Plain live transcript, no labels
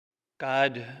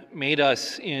God made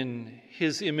us in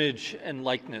his image and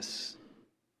likeness.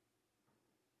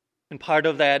 And part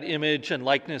of that image and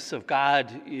likeness of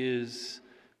God is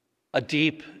a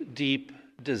deep, deep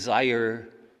desire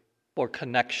for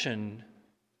connection,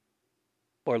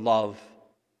 for love.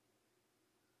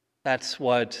 That's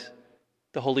what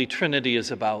the Holy Trinity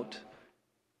is about.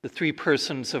 The three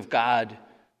persons of God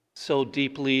so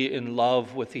deeply in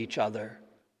love with each other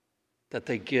that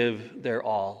they give their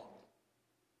all.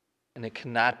 And it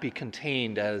cannot be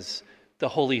contained, as the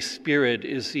Holy Spirit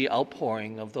is the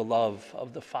outpouring of the love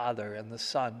of the Father and the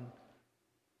Son.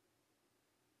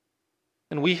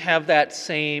 And we have that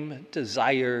same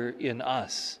desire in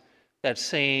us, that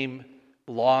same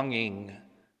longing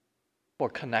for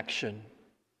connection,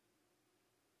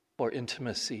 for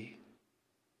intimacy.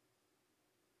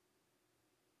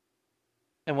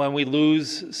 And when we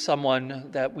lose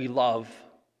someone that we love,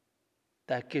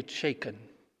 that gets shaken.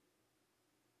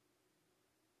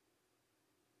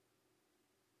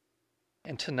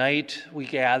 And tonight we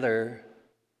gather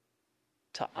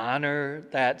to honor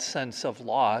that sense of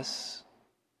loss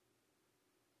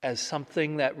as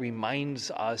something that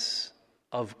reminds us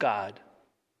of God.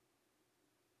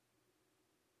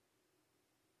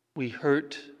 We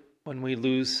hurt when we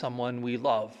lose someone we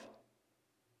love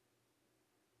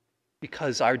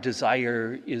because our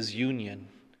desire is union,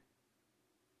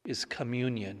 is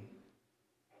communion.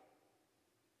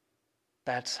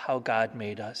 That's how God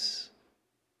made us.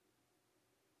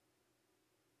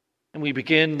 And we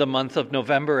begin the month of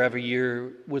November every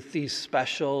year with these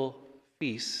special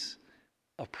feasts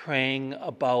of praying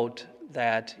about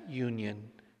that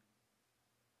union.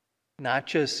 Not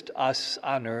just us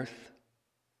on earth,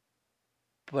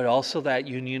 but also that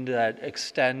union that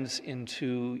extends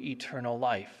into eternal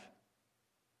life.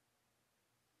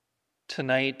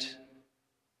 Tonight,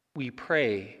 we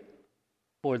pray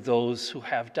for those who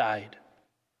have died.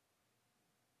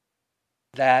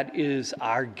 That is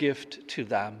our gift to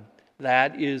them.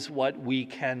 That is what we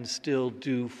can still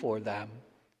do for them.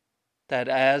 That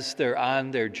as they're on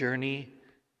their journey,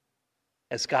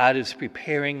 as God is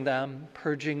preparing them,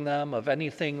 purging them of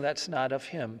anything that's not of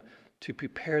Him, to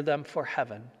prepare them for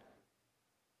heaven,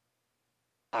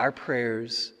 our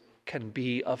prayers can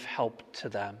be of help to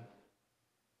them.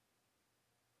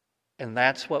 And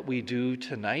that's what we do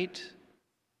tonight.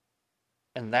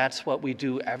 And that's what we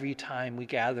do every time we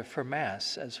gather for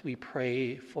Mass, as we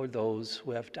pray for those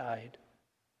who have died.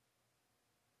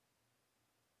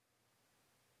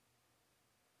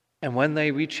 And when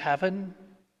they reach heaven,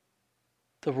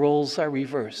 the roles are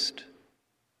reversed.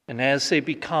 And as they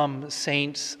become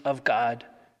saints of God,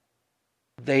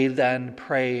 they then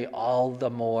pray all the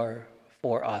more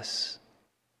for us.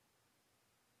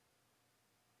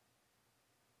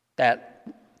 That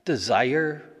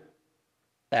desire,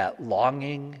 that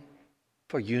longing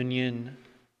for union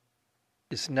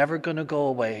is never going to go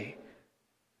away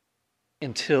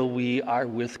until we are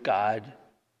with God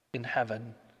in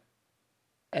heaven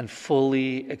and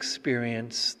fully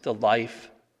experience the life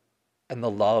and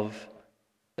the love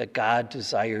that God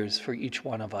desires for each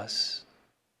one of us.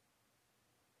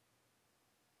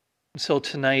 And so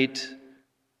tonight,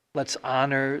 let's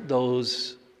honor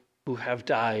those who have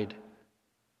died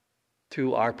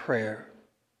through our prayer.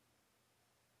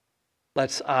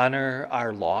 Let's honor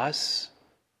our loss,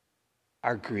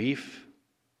 our grief,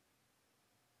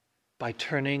 by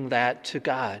turning that to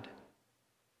God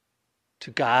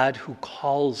who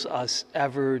calls us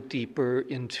ever deeper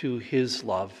into His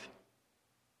love,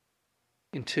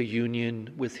 into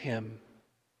union with Him.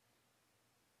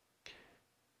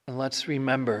 And let's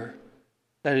remember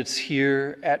that it's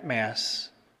here at Mass,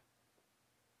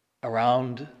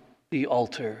 around the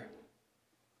altar,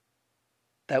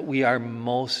 that we are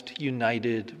most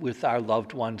united with our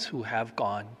loved ones who have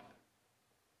gone,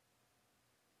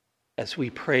 as we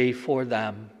pray for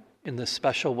them in this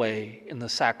special way, in the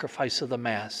sacrifice of the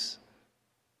Mass.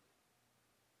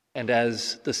 And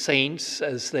as the saints,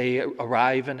 as they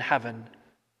arrive in heaven,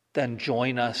 then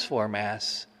join us for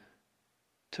Mass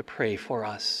to pray for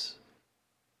us.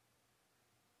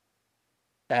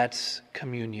 That's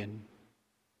communion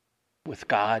with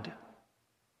God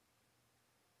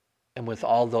and with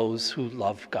all those who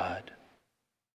love God.